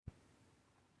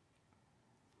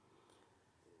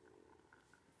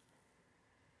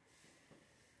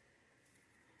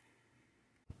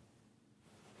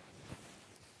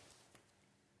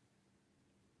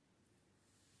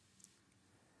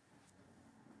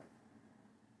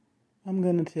I'm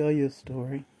going to tell you a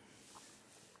story.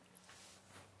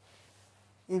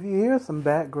 If you hear some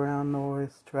background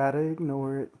noise, try to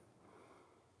ignore it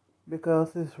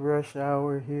because it's rush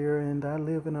hour here and I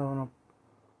live in a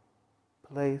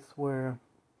place where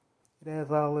it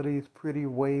has all of these pretty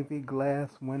wavy glass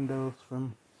windows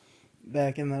from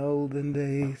back in the olden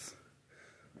days,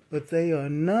 but they are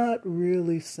not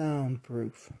really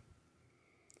soundproof.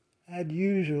 I'd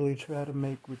usually try to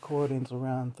make recordings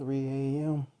around 3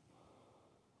 a.m.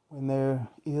 when there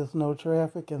is no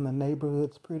traffic and the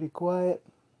neighborhood's pretty quiet,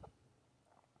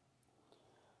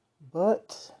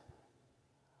 but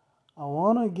I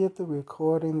want to get the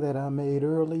recording that I made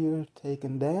earlier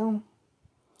taken down,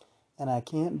 and I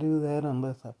can't do that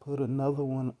unless I put another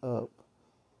one up.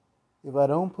 If I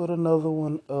don't put another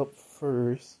one up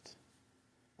first,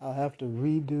 I'll have to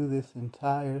redo this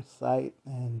entire site,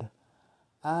 and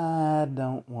I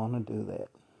don't want to do that.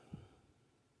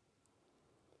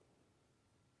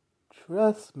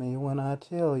 Trust me when I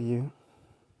tell you,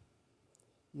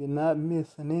 you're not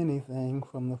missing anything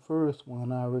from the first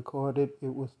one I recorded.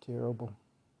 It was terrible.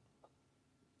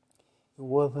 It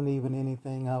wasn't even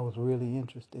anything I was really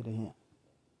interested in.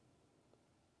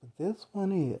 But this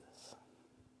one is.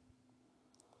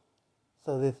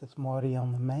 So this is Marty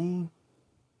on the main,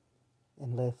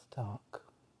 and let's talk.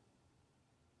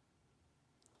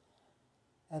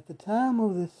 At the time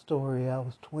of this story, I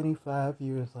was 25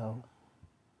 years old,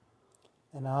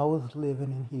 and I was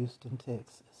living in Houston,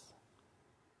 Texas.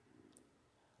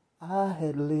 I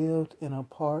had lived in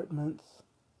apartments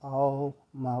all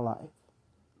my life,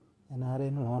 and I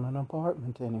didn't want an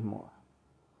apartment anymore.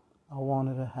 I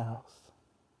wanted a house.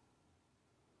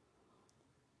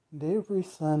 And every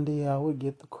Sunday I would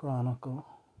get the Chronicle,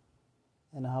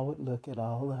 and I would look at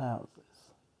all the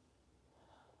houses.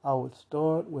 I would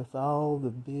start with all the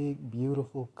big,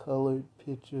 beautiful colored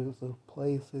pictures of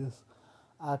places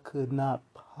I could not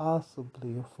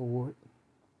possibly afford,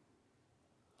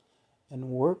 and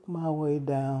work my way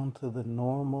down to the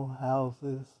normal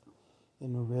houses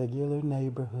in regular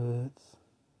neighborhoods,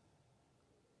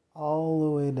 all the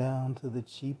way down to the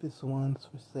cheapest ones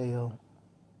for sale,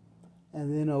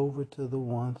 and then over to the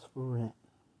ones for rent.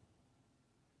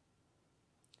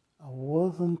 I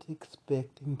wasn't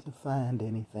expecting to find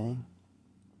anything,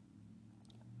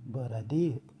 but I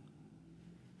did.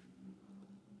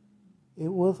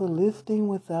 It was a listing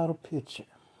without a picture.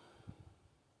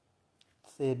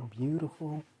 It said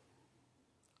beautiful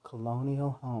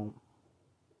colonial home,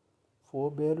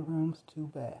 4 bedrooms, 2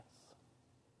 baths,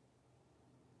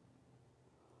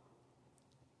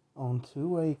 on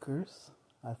 2 acres.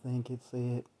 I think it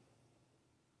said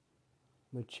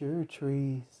mature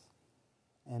trees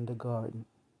and a garden.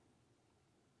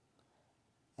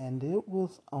 And it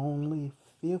was only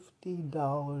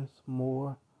 $50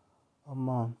 more a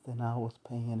month than I was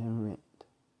paying in rent.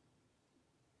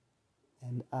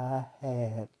 And I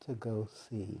had to go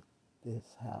see this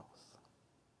house.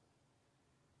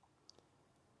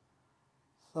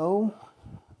 So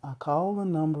I called the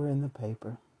number in the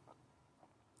paper,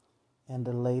 and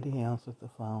the lady answered the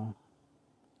phone.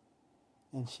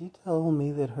 And she told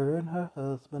me that her and her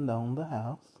husband owned the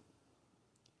house,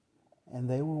 and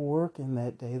they were working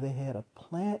that day. They had a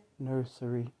plant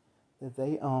nursery that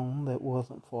they owned that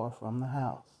wasn't far from the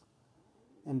house.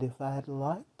 And if I'd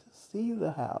like to see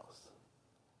the house,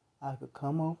 I could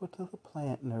come over to the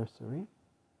plant nursery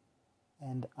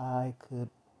and I could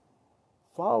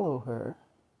follow her,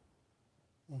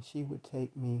 and she would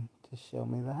take me to show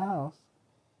me the house.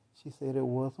 She said it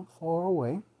wasn't far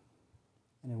away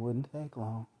and it wouldn't take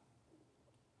long.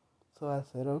 So I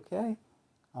said, okay,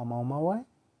 I'm on my way.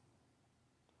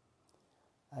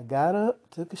 I got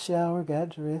up, took a shower, got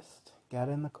dressed, got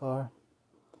in the car.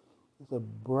 It was a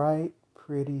bright,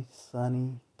 pretty,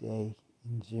 sunny day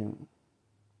in June.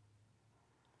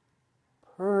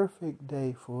 Perfect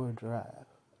day for a drive.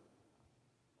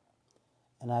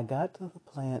 And I got to the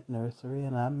plant nursery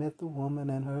and I met the woman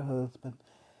and her husband.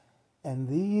 And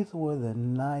these were the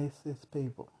nicest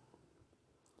people.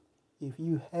 If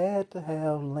you had to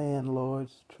have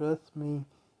landlords, trust me,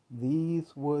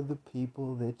 these were the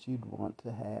people that you'd want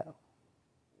to have.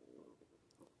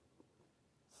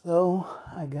 So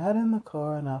I got in the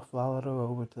car and I followed her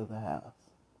over to the house.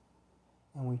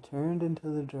 And we turned into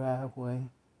the driveway,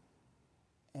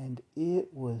 and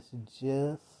it was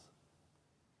just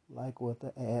like what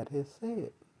the ad had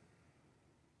said.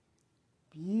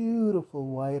 Beautiful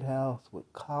white house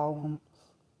with columns,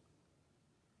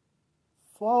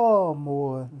 far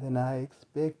more than I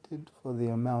expected for the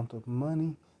amount of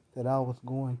money that I was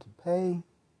going to pay.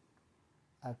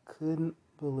 I couldn't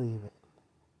believe it.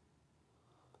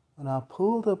 When I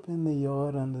pulled up in the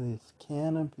yard under this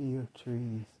canopy of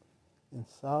trees and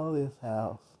saw this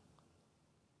house,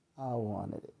 I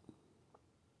wanted it.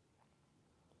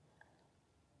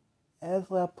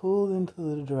 As I pulled into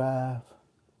the drive,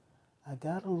 I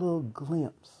got a little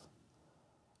glimpse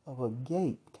of a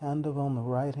gate kind of on the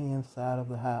right-hand side of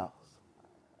the house.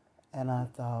 And I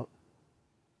thought,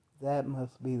 that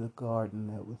must be the garden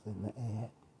that was in the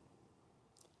ad.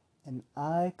 And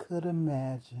I could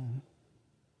imagine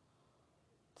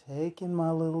taking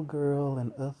my little girl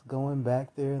and us going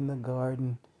back there in the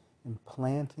garden and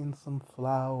planting some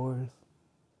flowers,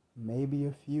 maybe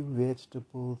a few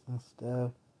vegetables and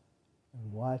stuff,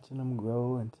 and watching them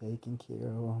grow and taking care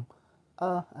of them.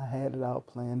 I had it all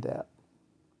planned out.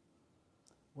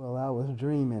 Well, I was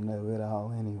dreaming of it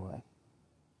all anyway.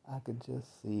 I could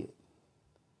just see it.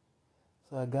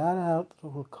 So I got out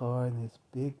to a car in this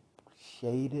big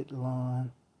shaded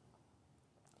lawn,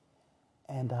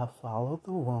 and I followed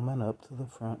the woman up to the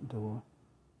front door.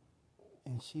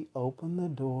 And she opened the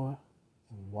door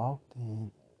and walked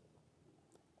in,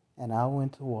 and I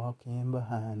went to walk in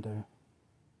behind her.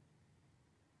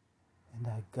 And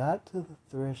I got to the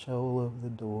threshold of the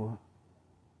door,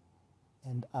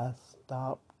 and I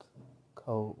stopped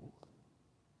cold.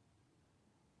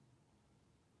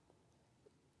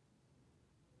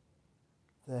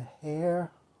 The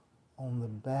hair on the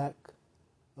back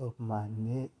of my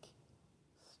neck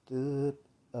stood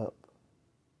up.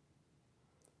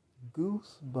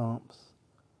 Goosebumps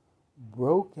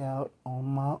broke out on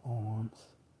my arms,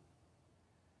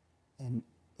 and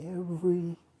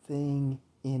everything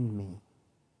in me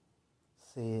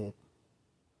said,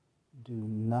 do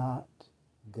not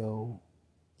go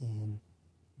in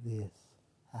this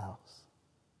house.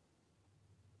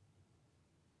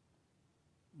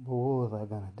 But what was I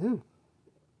going to do?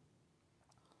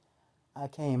 I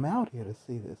came out here to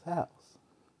see this house.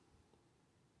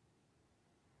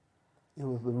 It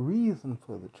was the reason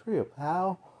for the trip.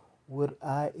 How would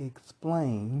I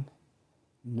explain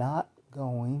not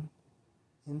going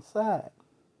inside?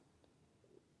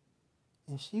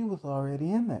 And she was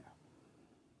already in there.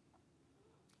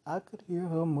 I could hear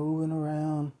her moving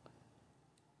around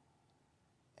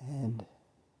and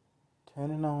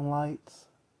turning on lights.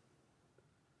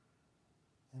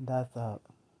 And I thought,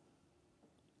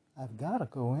 I've got to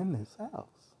go in this house.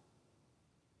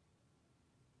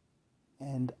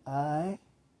 And I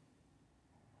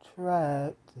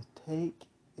tried to take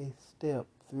a step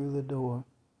through the door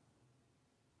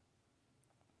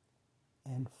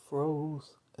and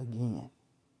froze again.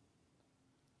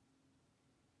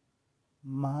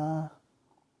 My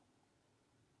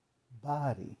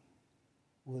body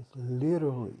was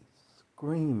literally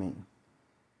screaming,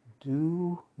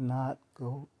 do not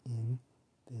go in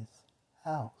this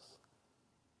house.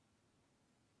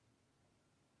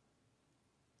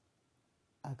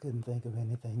 I couldn't think of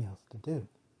anything else to do.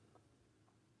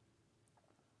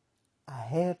 I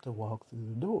had to walk through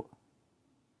the door.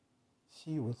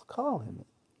 She was calling me.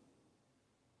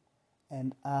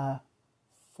 And I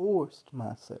forced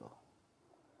myself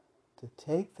to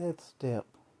take that step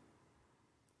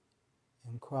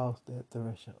and cross that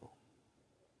threshold.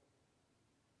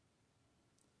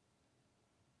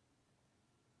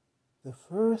 The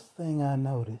first thing I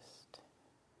noticed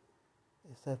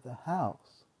is that the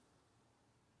house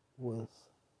was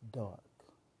dark,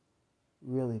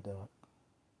 really dark.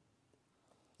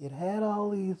 It had all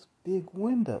these big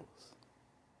windows,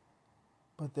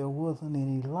 but there wasn't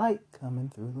any light coming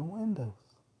through the windows.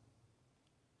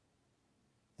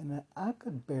 And I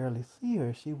could barely see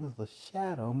her. She was a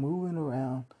shadow moving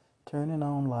around, turning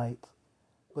on lights.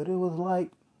 But it was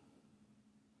like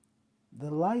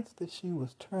the lights that she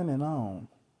was turning on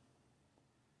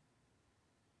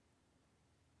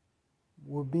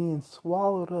were being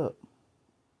swallowed up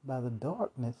by the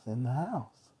darkness in the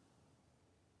house.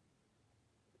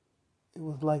 It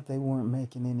was like they weren't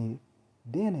making any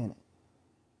dent in it.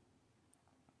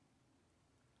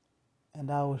 And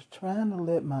I was trying to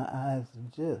let my eyes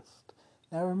adjust.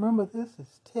 Now remember, this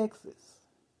is Texas.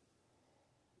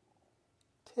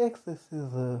 Texas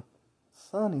is a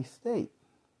sunny state.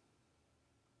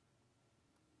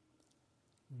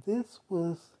 This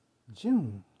was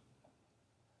June.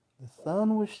 The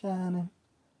sun was shining.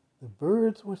 The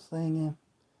birds were singing.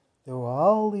 There were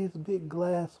all these big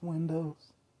glass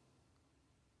windows.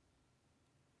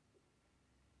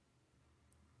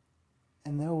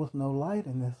 And there was no light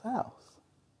in this house.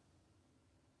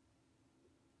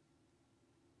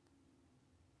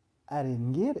 I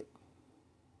didn't get it.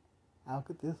 How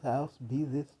could this house be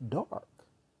this dark?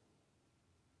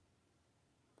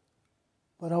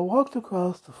 But I walked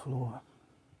across the floor.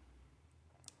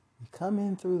 You come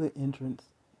in through the entrance,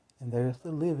 and there's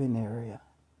the living area.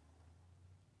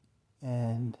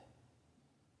 And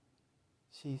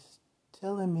she's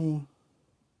telling me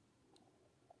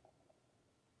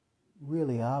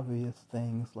really obvious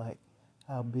things like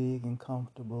how big and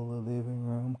comfortable the living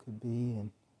room could be,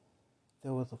 and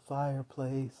there was a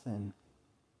fireplace, and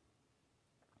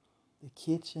the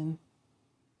kitchen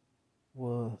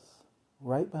was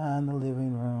right behind the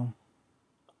living room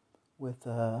with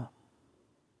a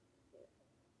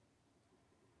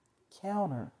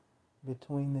counter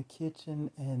between the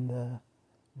kitchen and the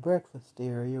breakfast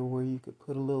area where you could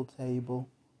put a little table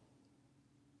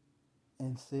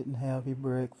and sit and have your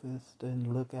breakfast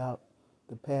and look out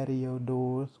the patio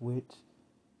doors, which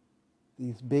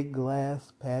these big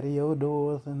glass patio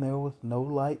doors, and there was no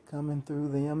light coming through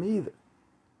them either.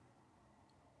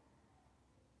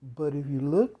 But if you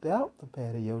looked out the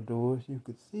patio doors, you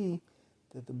could see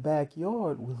that the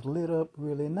backyard was lit up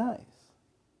really nice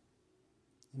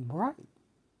and bright,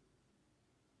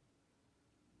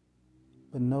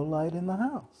 but no light in the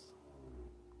house.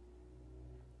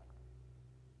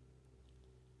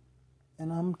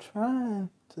 And I'm trying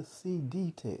to see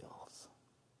details.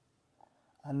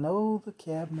 I know the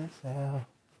cabinets have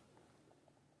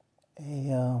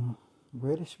a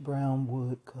reddish brown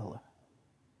wood color,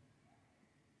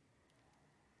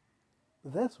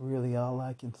 but that's really all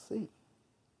I can see.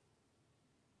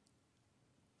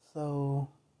 So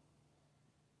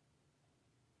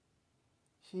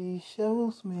she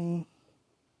shows me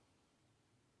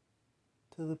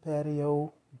to the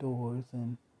patio doors,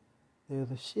 and there's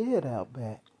a shed out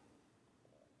back.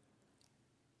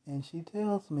 And she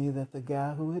tells me that the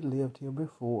guy who had lived here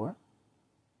before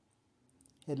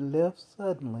had left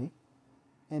suddenly,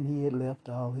 and he had left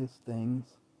all his things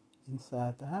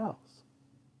inside the house.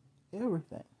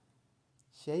 Everything.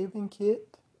 Shaving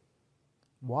kit,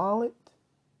 wallet,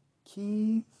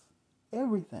 keys,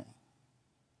 everything.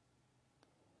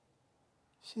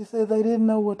 She said they didn't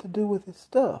know what to do with his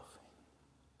stuff.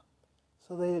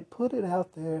 So they had put it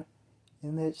out there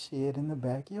in that shed in the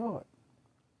backyard.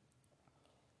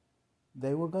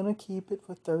 They were going to keep it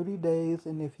for 30 days,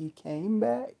 and if he came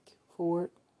back for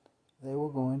it, they were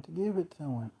going to give it to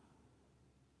him.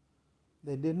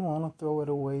 They didn't want to throw it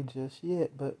away just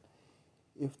yet, but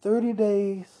if 30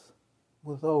 days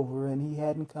was over and he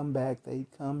hadn't come back, they'd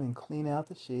come and clean out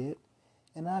the shed,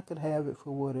 and I could have it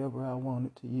for whatever I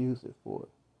wanted to use it for.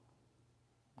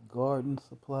 Garden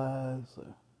supplies,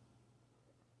 or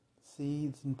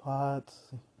seeds and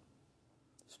pots,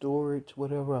 storage,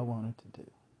 whatever I wanted to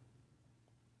do.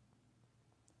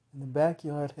 And the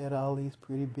backyard had all these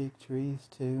pretty big trees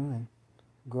too, and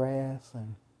grass,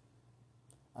 and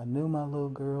I knew my little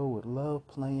girl would love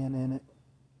playing in it.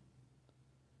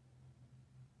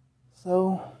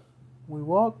 So we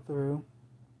walked through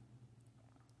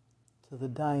to the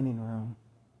dining room,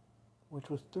 which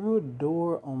was through a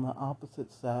door on the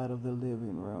opposite side of the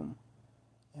living room.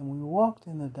 And we walked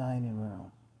in the dining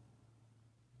room.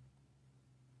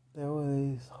 There were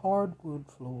these hardwood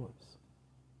floors.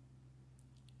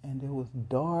 And it was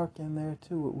dark in there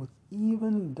too. It was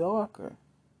even darker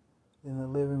than the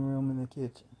living room and the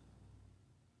kitchen.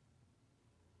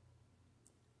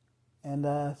 And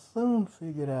I soon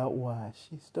figured out why.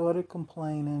 She started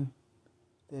complaining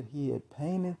that he had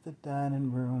painted the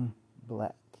dining room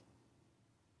black.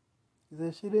 She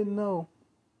said she didn't know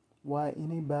why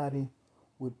anybody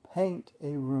would paint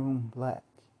a room black.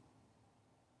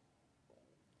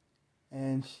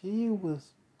 And she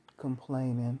was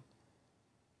complaining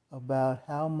about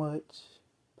how much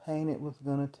paint it was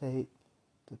going to take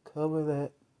to cover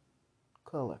that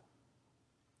color.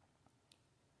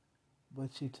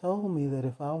 But she told me that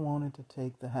if I wanted to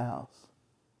take the house,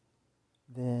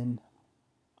 then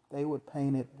they would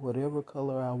paint it whatever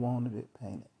color I wanted it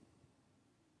painted.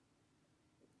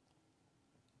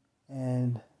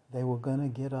 And they were going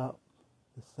to get up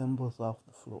the symbols off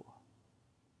the floor.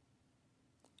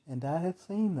 And I had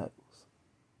seen those.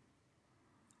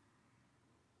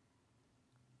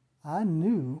 I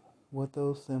knew what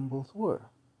those symbols were.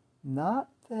 Not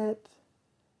that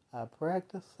I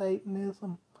practiced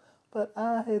Satanism, but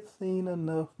I had seen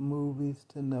enough movies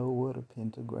to know what a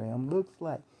pentagram looks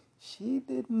like. She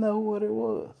didn't know what it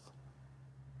was.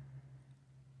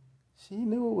 She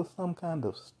knew it was some kind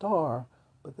of star,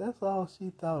 but that's all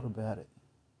she thought about it.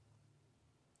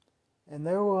 And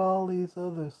there were all these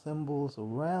other symbols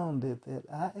around it that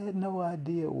I had no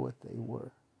idea what they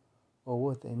were or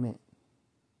what they meant.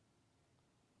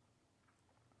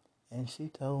 And she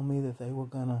told me that they were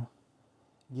going to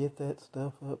get that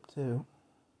stuff up too,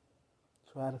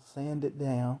 try to sand it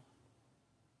down,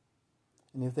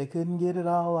 And if they couldn't get it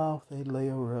all off, they'd lay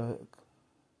a rug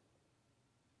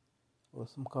or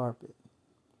some carpet.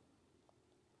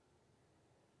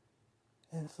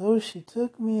 And so she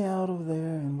took me out of there,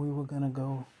 and we were going to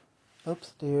go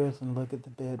upstairs and look at the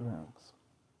bedrooms.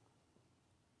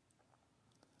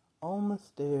 On the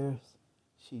stairs,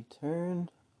 she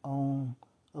turned on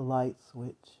the light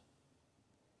switch.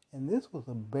 And this was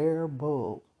a bare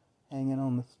bulb hanging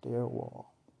on the stair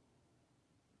wall.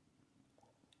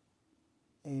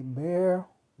 A bare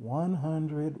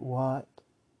 100-watt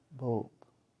bulb.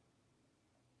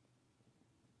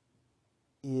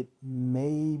 It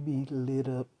maybe lit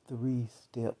up 3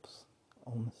 steps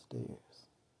on the stairs.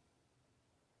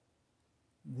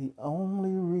 The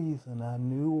only reason I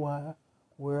knew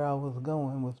where I was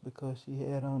going was because she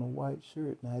had on a white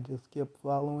shirt, and I just kept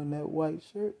following that white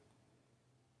shirt.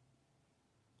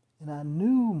 And I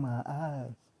knew my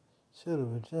eyes should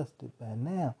have adjusted by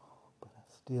now, but I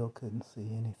still couldn't see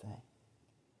anything.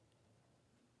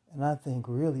 And I think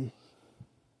really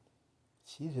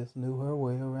she just knew her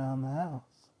way around the house.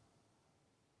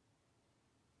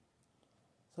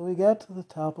 So we got to the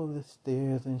top of the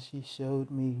stairs, and she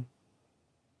showed me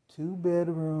 2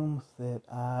 bedrooms that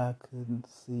I couldn't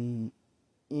see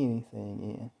anything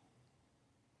in.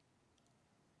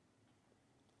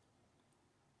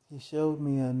 She showed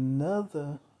me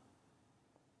another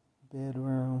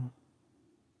bedroom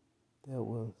that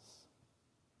was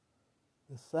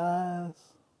the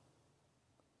size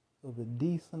of a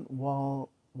decent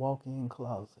walk-in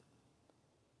closet.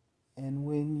 And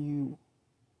when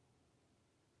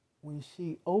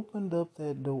she opened up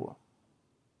that door,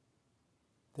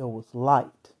 there was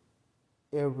light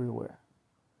everywhere.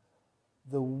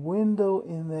 The window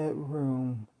in that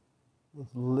room was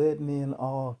letting in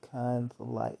all kinds of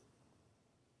light.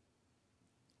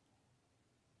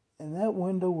 And that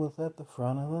window was at the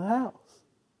front of the house,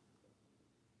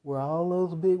 where all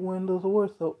those big windows were.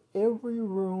 So every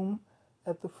room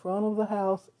at the front of the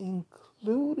house,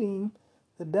 including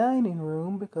the dining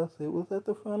room, because it was at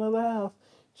the front of the house,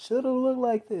 should have looked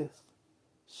like this.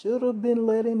 Should have been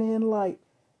letting in light.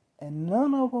 And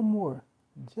none of them were.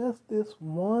 Just this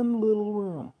one little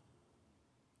room.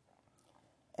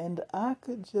 And I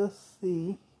could just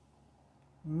see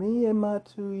me and my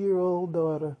 2-year-old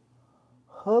daughter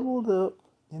huddled up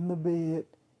in the bed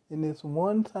in this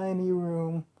one tiny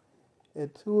room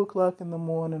at 2 o'clock in the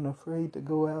morning, afraid to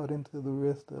go out into the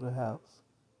rest of the house.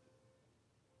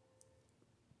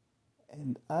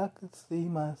 And I could see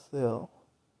myself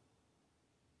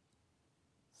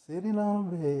sitting on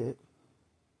a bed,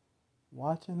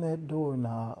 watching that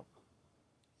doorknob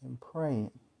and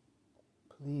praying,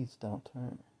 please don't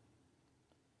turn.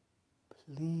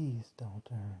 Please don't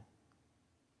turn.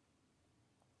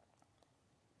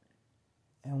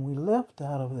 And we left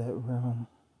out of that room,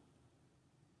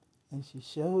 and she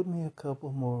showed me a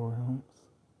couple more rooms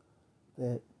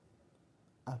that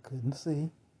I couldn't see.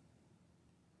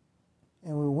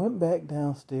 And we went back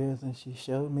downstairs, and she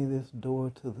showed me this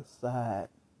door to the side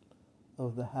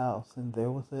of the house, and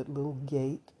there was that little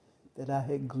gate that I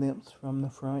had glimpsed from the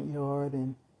front yard,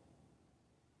 and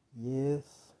yes,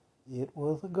 it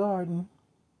was a garden,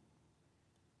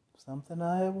 something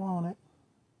I had wanted.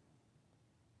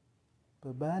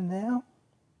 But by now,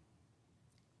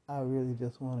 I really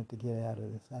just wanted to get out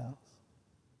of this house.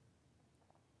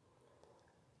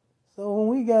 So when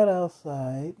we got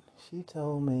outside, she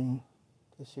told me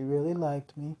that she really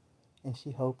liked me and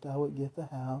she hoped I would get the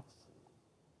house,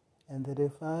 and that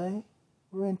if I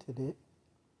rented it,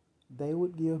 they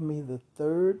would give me the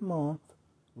 3rd month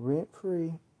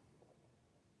rent-free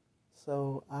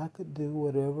so I could do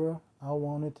whatever I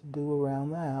wanted to do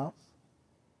around the house.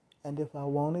 And if I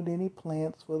wanted any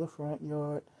plants for the front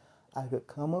yard, I could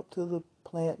come up to the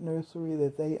plant nursery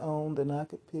that they owned and I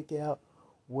could pick out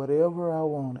whatever I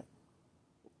wanted.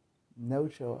 No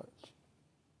charge.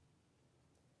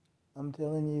 I'm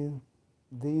telling you,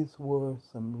 these were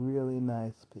some really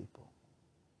nice people.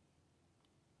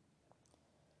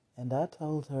 And I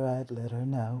told her I'd let her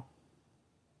know.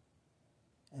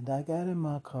 And I got in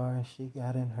my car and she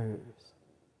got in hers.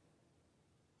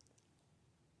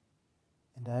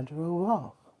 And I drove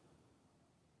off.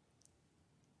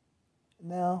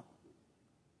 Now,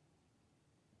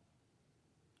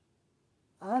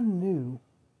 I knew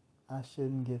I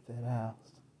shouldn't get that house.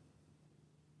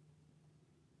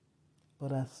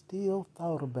 But I still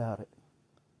thought about it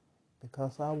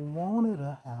because I wanted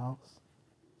a house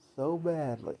so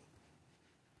badly.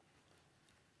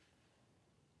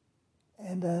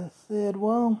 And I said,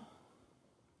 well,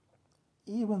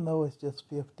 even though it's just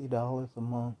 $50 a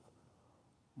month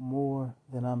more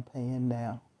than I'm paying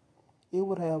now, it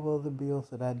would have other bills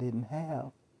that I didn't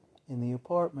have in the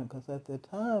apartment, because at the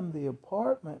time, the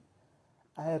apartment,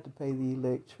 I had to pay the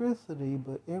electricity,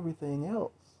 but everything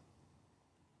else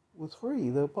was free.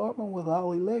 The apartment was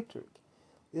all electric.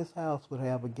 This house would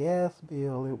have a gas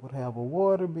bill, it would have a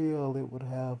water bill, it would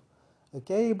have a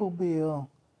cable bill.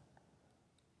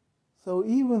 So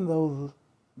even though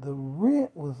the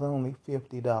rent was only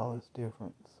 $50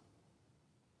 difference,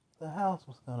 the house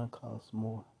was going to cost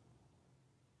more.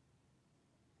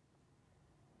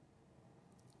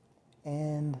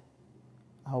 And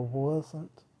I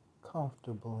wasn't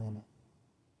comfortable in it.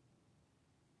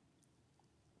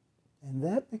 And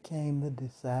that became the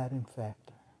deciding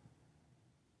factor.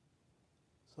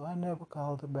 So I never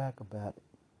called her back about it.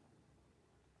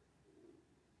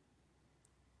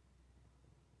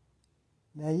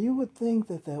 Now you would think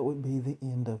that that would be the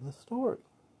end of the story.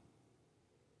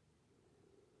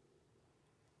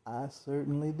 I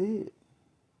certainly did.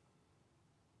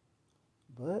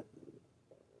 But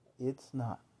it's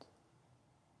not.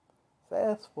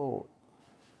 Fast forward.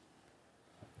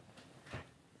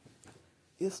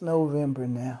 It's November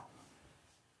now.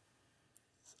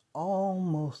 It's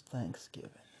almost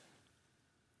Thanksgiving.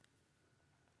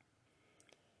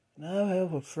 And I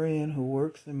have a friend who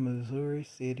works in Missouri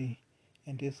City,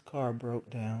 and his car broke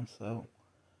down, so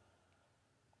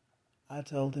I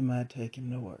told him I'd take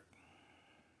him to work.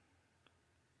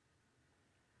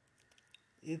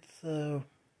 It's a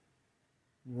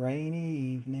rainy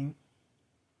evening,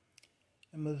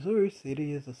 and Missouri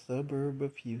City is a suburb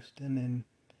of Houston, and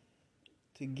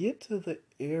to get to the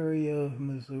area of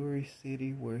Missouri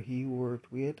City where he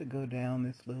worked, we had to go down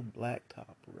this little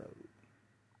blacktop road.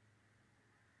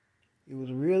 It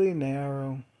was really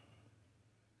narrow,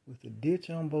 with a ditch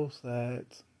on both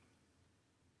sides,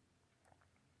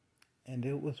 and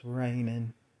it was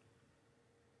raining.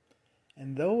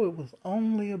 And though it was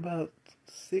only about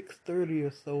 6:30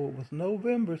 or so, it was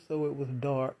November, so it was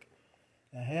dark.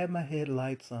 I had my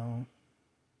headlights on.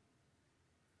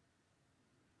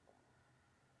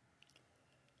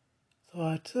 So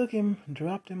I took him,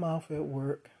 dropped him off at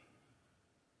work,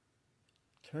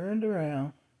 turned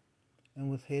around, and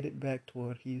was headed back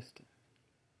toward Houston.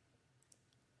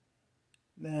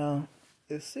 Now,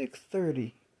 at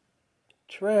 6:30,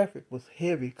 traffic was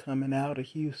heavy coming out of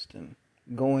Houston,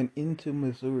 going into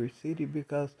Missouri City,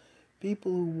 because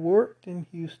people who worked in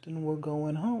Houston were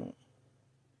going home.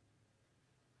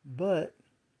 But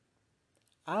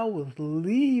I was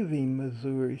leaving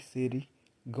Missouri City,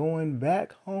 going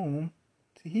back home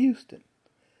to Houston.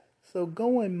 So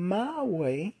going my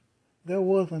way, there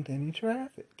wasn't any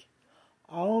traffic.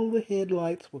 All the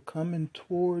headlights were coming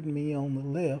toward me on the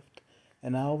left,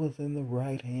 and I was in the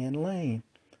right-hand lane.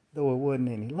 Though it wasn't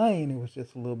any lane, it was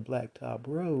just a little blacktop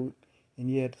road, and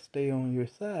you had to stay on your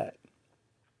side.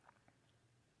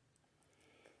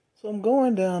 So I'm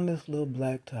going down this little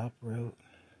blacktop road,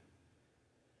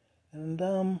 and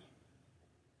I'm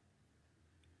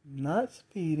not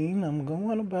speeding. I'm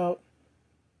going about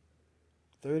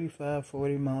 35,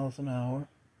 40 miles an hour.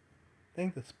 I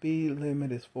think the speed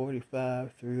limit is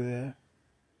 45 through there.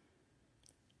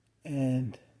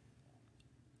 And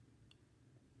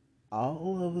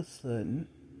all of a sudden,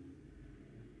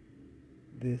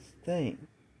 this thing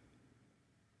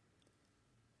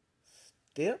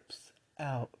steps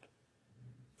out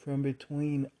from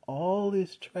between all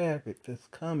this traffic that's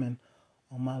coming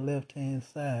on my left-hand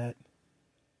side,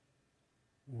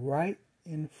 right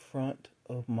in front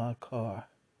of my car,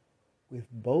 with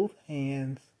both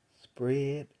hands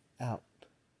spread out.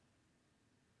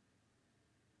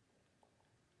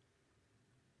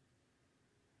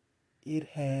 It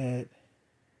had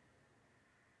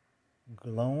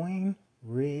glowing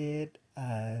red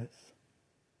eyes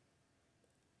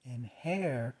and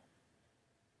hair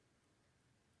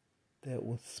that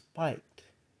was spiked,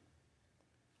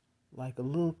 like a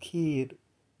little kid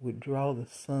would draw the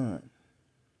sun.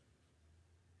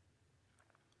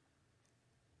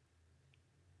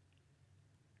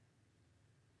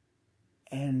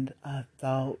 And I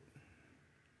thought,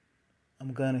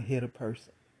 I'm gonna hit a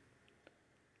person.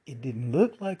 It didn't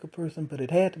look like a person, but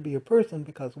it had to be a person,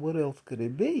 because what else could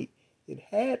it be? It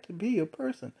had to be a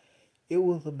person. It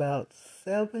was about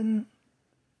 7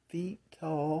 feet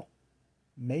tall,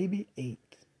 maybe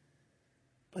 8.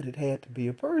 But it had to be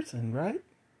a person, right?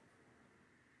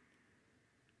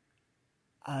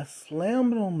 I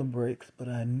slammed on the brakes, but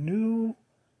I knew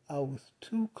I was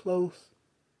too close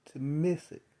to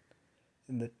miss it,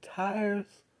 and the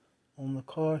tires on the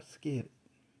car skidded.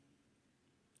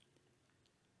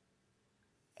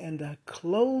 And I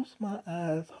closed my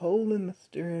eyes, holding the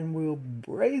steering wheel,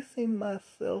 bracing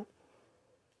myself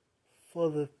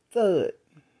for the thud,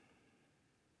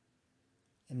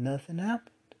 and nothing happened.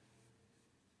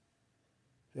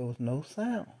 There was no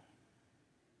sound.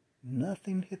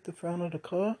 Nothing hit the front of the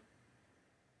car.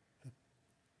 The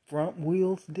front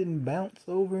wheels didn't bounce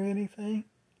over anything.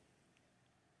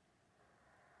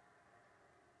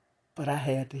 But I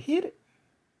had to hit it.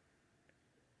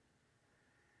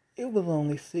 It was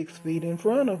only 6 feet in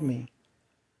front of me.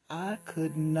 I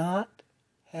could not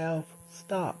have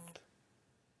stopped.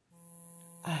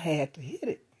 I had to hit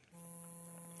it.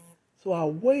 So I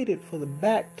waited for the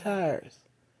back tires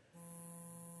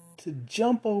to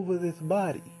jump over this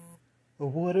body or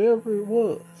whatever it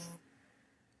was.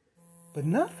 But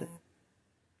nothing.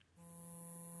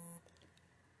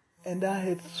 And I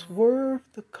had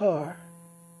swerved the car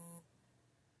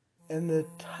and the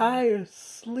tires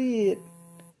slid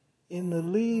in the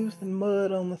leaves and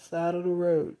mud on the side of the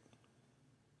road.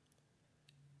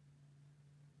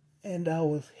 And I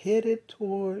was headed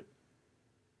toward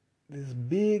this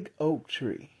big oak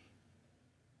tree.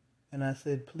 And I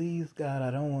said, please, God,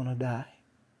 I don't want to die.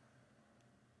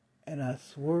 And I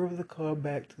swerved the car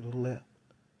back to the left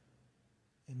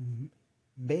and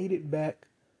made it back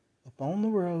up on the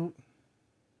road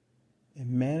and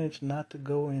managed not to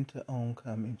go into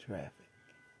oncoming traffic.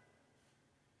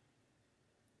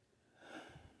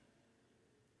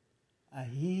 I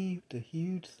heaved a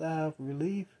huge sigh of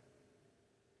relief,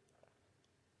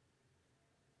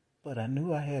 but I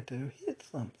knew I had to hit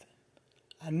something.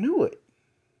 I knew it.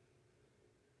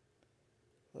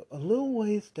 A little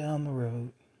ways down the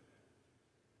road,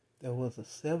 there was a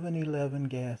 7-Eleven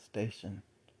gas station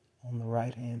on the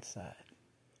right-hand side.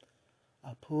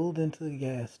 I pulled into the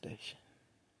gas station.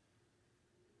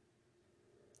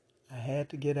 I had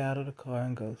to get out of the car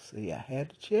and go see. I had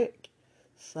to check.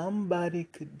 Somebody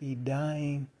could be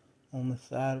dying on the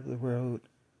side of the road,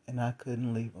 and I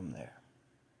couldn't leave them there.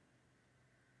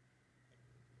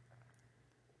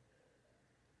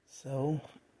 So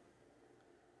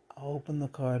I opened the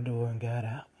car door and got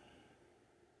out.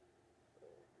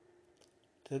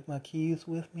 Took my keys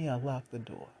with me. I locked the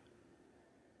door.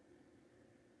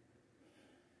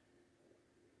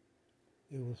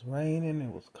 It was raining.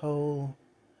 It was cold.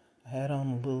 I had on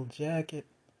a little jacket.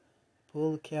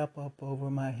 Pulled the cap up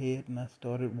over my head, and I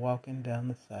started walking down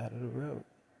the side of the road.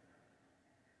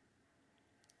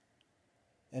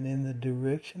 And in the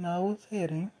direction I was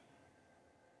heading,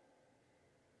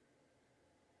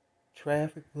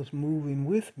 traffic was moving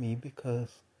with me because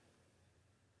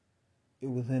it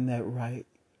was in that right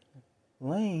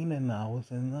lane and I was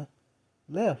in the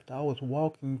left. I was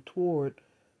walking toward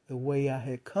the way I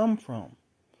had come from.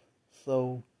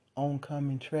 So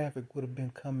oncoming traffic would have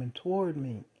been coming toward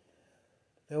me.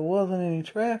 There wasn't any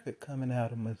traffic coming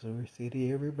out of Missouri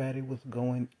City. Everybody was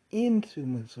going into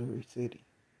Missouri City.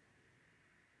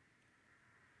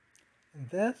 And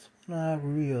that's when I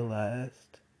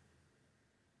realized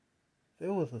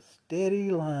there was a steady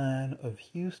line of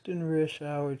Houston rush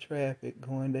hour traffic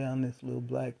going down this little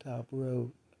blacktop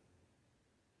road.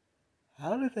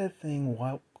 How did that thing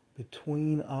walk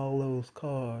between all those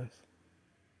cars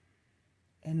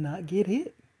and not get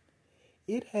hit?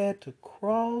 It had to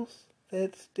cross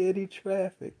that steady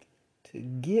traffic to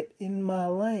get in my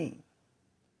lane.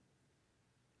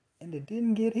 And it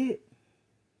didn't get hit.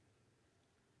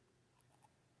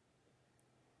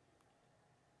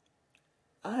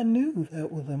 I knew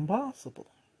that was impossible.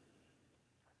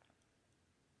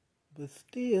 But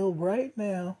still, right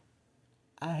now,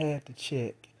 I had to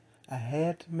check. I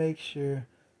had to make sure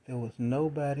there was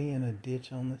nobody in a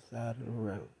ditch on the side of the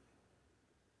road.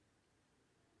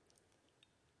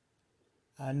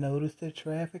 I noticed that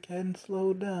traffic hadn't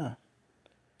slowed down.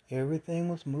 Everything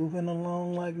was moving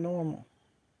along like normal.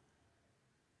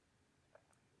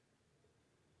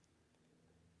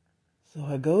 So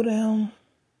I go down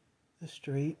the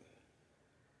street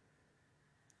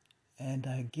and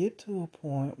I get to a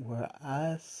point where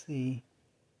I see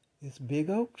this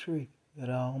big oak tree that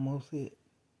I almost hit.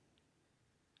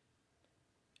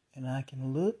 And I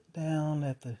can look down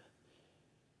at the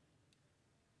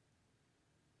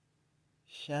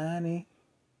shiny,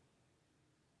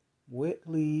 wet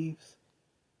leaves.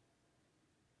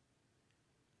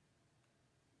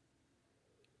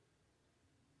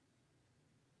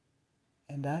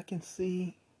 And I can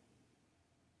see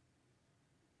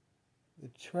the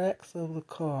tracks of the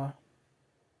car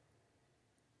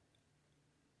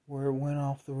where it went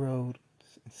off the road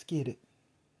and skidded.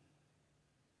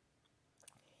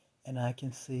 And I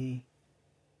can see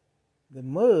the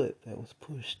mud that was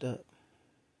pushed up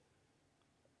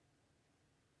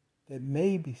that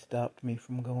maybe stopped me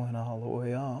from going all the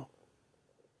way off.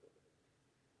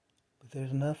 But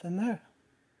there's nothing there.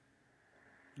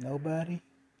 Nobody,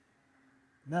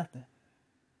 nothing.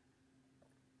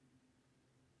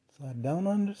 So I don't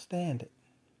understand it.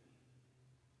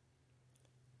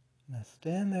 And I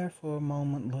stand there for a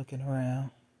moment looking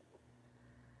around,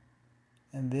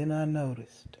 and then I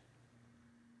noticed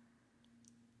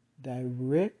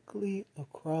directly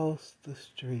across the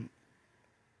street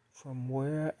from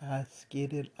where I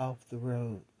skidded off the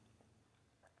road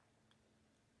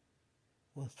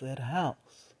was that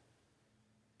house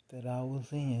that I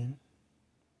was in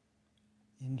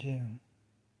June.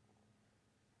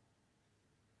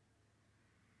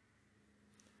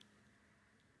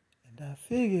 And I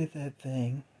figured that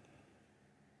thing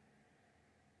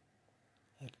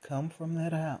had come from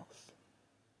that house.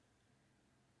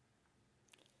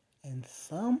 And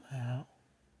somehow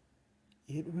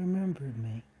it remembered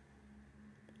me.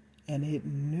 And it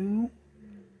knew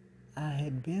I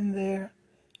had been there,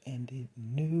 and it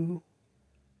knew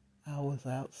I was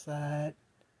outside,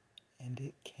 and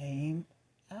it came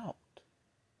out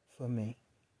for me.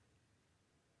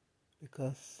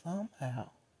 Because somehow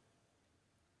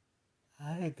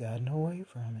I had gotten away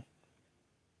from it.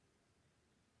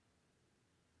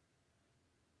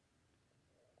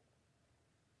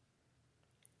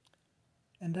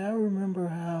 And I remember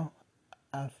how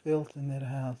I felt in that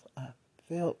house. I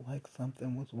felt like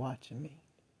something was watching me.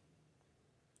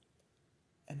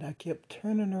 And I kept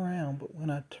turning around, but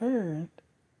when I turned,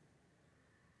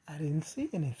 I didn't see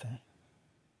anything.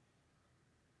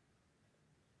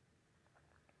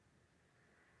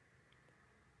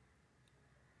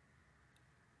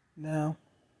 Now,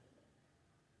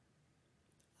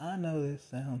 I know this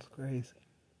sounds crazy.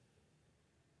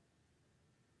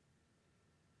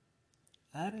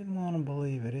 I didn't want to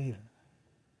believe it either.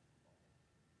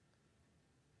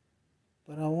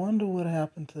 But I wonder what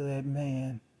happened to that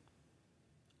man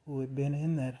who had been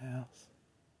in that house.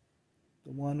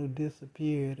 The one who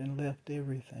disappeared and left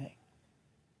everything.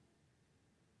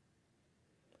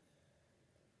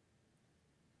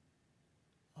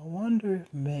 I wonder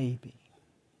if maybe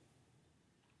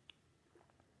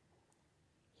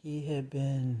he had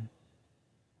been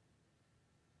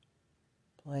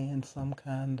playing some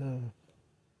kind of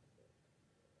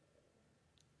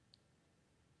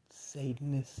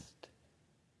Satanist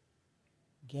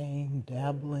game,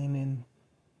 dabbling in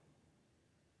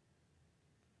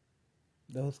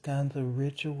those kinds of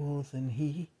rituals, and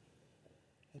he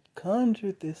had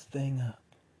conjured this thing up.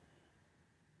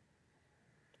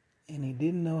 And he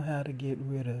didn't know how to get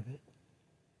rid of it.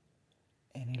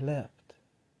 And he left.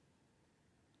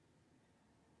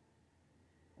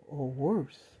 Or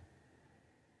worse,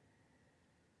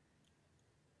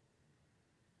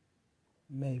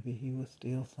 maybe he was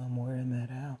still somewhere in that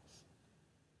house.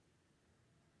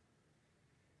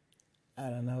 I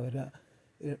don't know.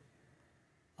 It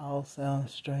all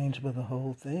sounds strange, but the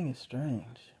whole thing is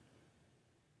strange.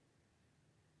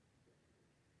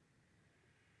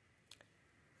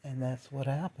 And that's what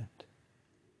happened.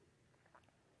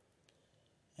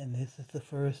 And this is the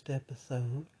first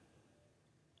episode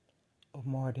of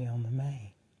Marty on the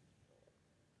Main.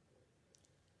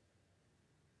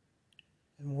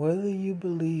 And whether you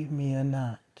believe me or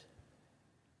not,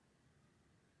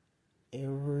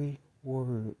 every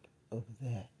word of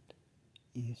that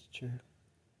is true.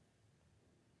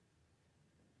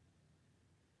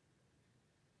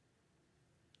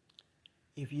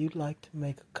 If you'd like to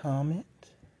make a comment,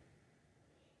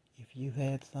 if you've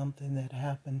had something that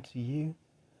happened to you,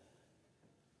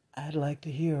 I'd like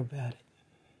to hear about it.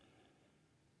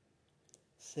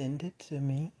 Send it to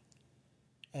me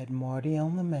at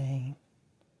martyonthemain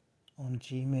on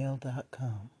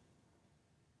gmail.com.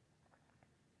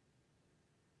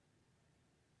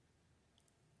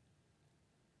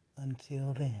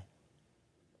 Until then,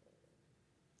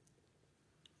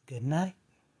 good night.